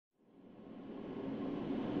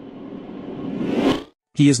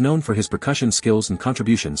He is known for his percussion skills and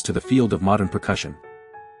contributions to the field of modern percussion.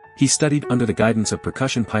 He studied under the guidance of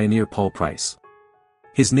percussion pioneer Paul Price.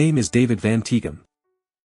 His name is David Van Tieghem.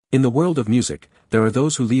 In the world of music, there are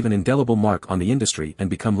those who leave an indelible mark on the industry and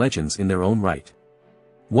become legends in their own right.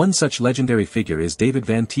 One such legendary figure is David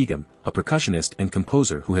Van Tieghem, a percussionist and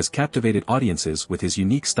composer who has captivated audiences with his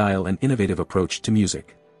unique style and innovative approach to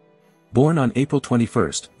music. Born on April 21,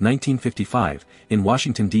 1955, in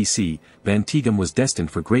Washington, D.C., Van Tieghem was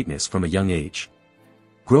destined for greatness from a young age.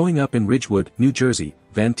 Growing up in Ridgewood, New Jersey,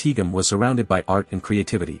 Van Tieghem was surrounded by art and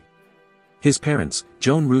creativity. His parents,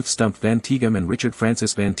 Joan Ruth Stumpf Van Tieghem and Richard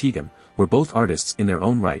Francis Van Tieghem, were both artists in their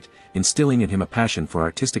own right, instilling in him a passion for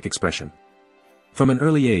artistic expression. From an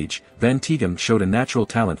early age, Van Tieghem showed a natural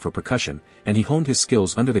talent for percussion, and he honed his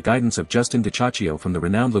skills under the guidance of Justin DiCioccio from the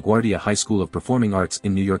renowned LaGuardia High School of Performing Arts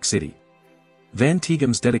in New York City. Van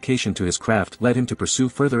Tieghem's dedication to his craft led him to pursue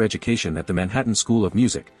further education at the Manhattan School of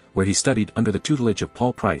Music, where he studied under the tutelage of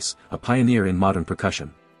Paul Price, a pioneer in modern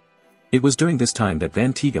percussion. It was during this time that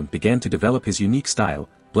Van Tieghem began to develop his unique style,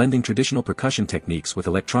 blending traditional percussion techniques with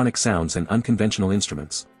electronic sounds and unconventional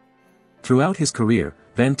instruments. Throughout his career,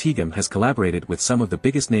 Van Tieghem has collaborated with some of the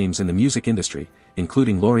biggest names in the music industry,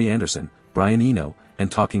 including Laurie Anderson, Brian Eno, and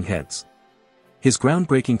Talking Heads. His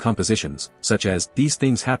groundbreaking compositions, such as These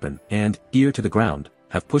Things Happen and Ear to the Ground,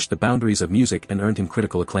 have pushed the boundaries of music and earned him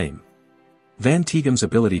critical acclaim. Van Tieghem's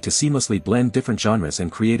ability to seamlessly blend different genres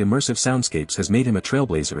and create immersive soundscapes has made him a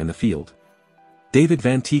trailblazer in the field. David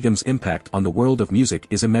Van Tighem's impact on the world of music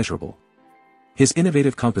is immeasurable. His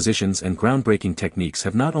innovative compositions and groundbreaking techniques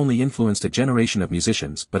have not only influenced a generation of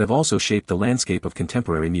musicians but have also shaped the landscape of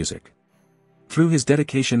contemporary music. Through his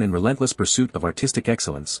dedication and relentless pursuit of artistic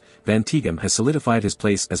excellence, Van Tieghem has solidified his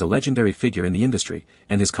place as a legendary figure in the industry,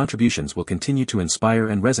 and his contributions will continue to inspire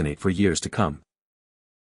and resonate for years to come.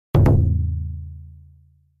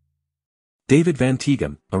 David Van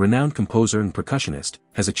Tieghem, a renowned composer and percussionist,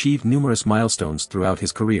 has achieved numerous milestones throughout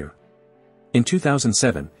his career. In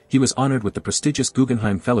 2007, he was honored with the prestigious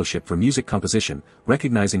Guggenheim Fellowship for Music Composition,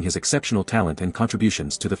 recognizing his exceptional talent and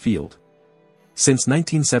contributions to the field. Since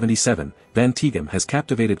 1977, Van Tieghem has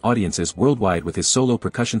captivated audiences worldwide with his solo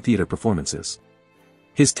percussion theater performances.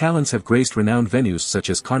 His talents have graced renowned venues such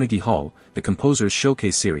as Carnegie Hall, the Composers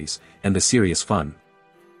Showcase Series, and the Serious Fun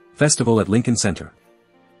Festival at Lincoln Center.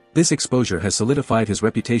 This exposure has solidified his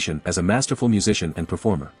reputation as a masterful musician and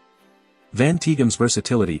performer. Van Tieghem's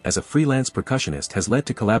versatility as a freelance percussionist has led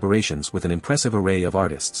to collaborations with an impressive array of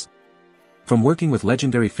artists. From working with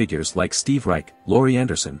legendary figures like Steve Reich, Laurie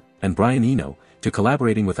Anderson, and Brian Eno, to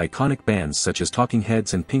collaborating with iconic bands such as Talking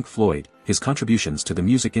Heads and Pink Floyd, his contributions to the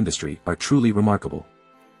music industry are truly remarkable.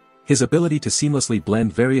 His ability to seamlessly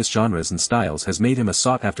blend various genres and styles has made him a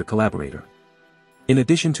sought-after collaborator. In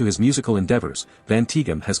addition to his musical endeavors, Van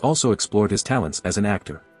Tieghem has also explored his talents as an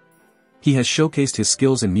actor. He has showcased his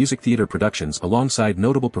skills in music theater productions alongside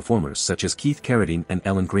notable performers such as Keith Carradine and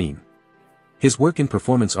Ellen Greene. His work in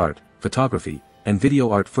performance art, photography, and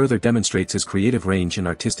video art further demonstrates his creative range and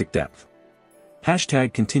artistic depth.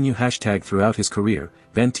 #continue Throughout his career,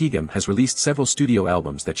 Van Tieghem has released several studio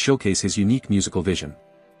albums that showcase his unique musical vision.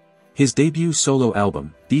 His debut solo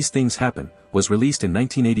album, These Things Happen, was released in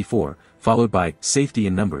 1984, followed by Safety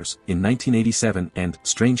in Numbers in 1987 and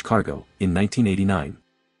Strange Cargo in 1989.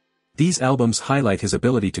 These albums highlight his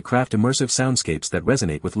ability to craft immersive soundscapes that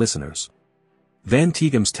resonate with listeners. Van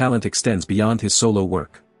Tighem's talent extends beyond his solo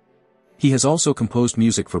work. He has also composed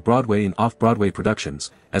music for Broadway and off-Broadway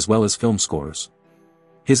productions, as well as film scores.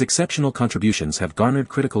 His exceptional contributions have garnered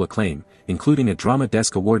critical acclaim, including a Drama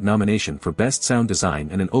Desk Award nomination for Best Sound Design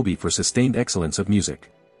and an Obie for Sustained Excellence of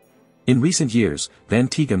Music. In recent years, Van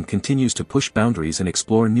Tieghem continues to push boundaries and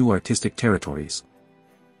explore new artistic territories.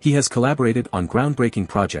 He has collaborated on groundbreaking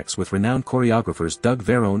projects with renowned choreographers Doug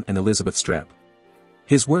Verone and Elizabeth Streb.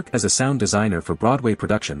 His work as a sound designer for Broadway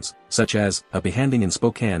productions, such as A Behanding in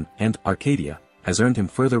Spokane and Arcadia, has earned him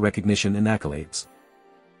further recognition and accolades.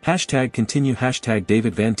 #continue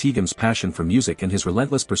David Van Tieghem's passion for music and his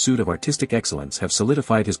relentless pursuit of artistic excellence have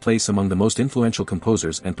solidified his place among the most influential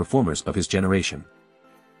composers and performers of his generation.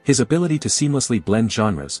 His ability to seamlessly blend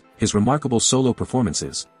genres, his remarkable solo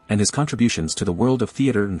performances, and his contributions to the world of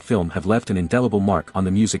theater and film have left an indelible mark on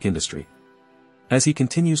the music industry. As he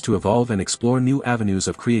continues to evolve and explore new avenues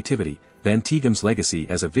of creativity, Van Tighem's legacy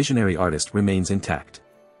as a visionary artist remains intact.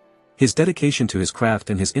 His dedication to his craft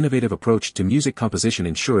and his innovative approach to music composition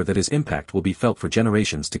ensure that his impact will be felt for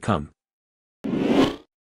generations to come.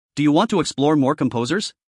 Do you want to explore more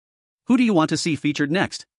composers? Who do you want to see featured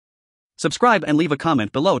next? Subscribe and leave a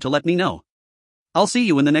comment below to let me know. I'll see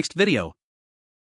you in the next video.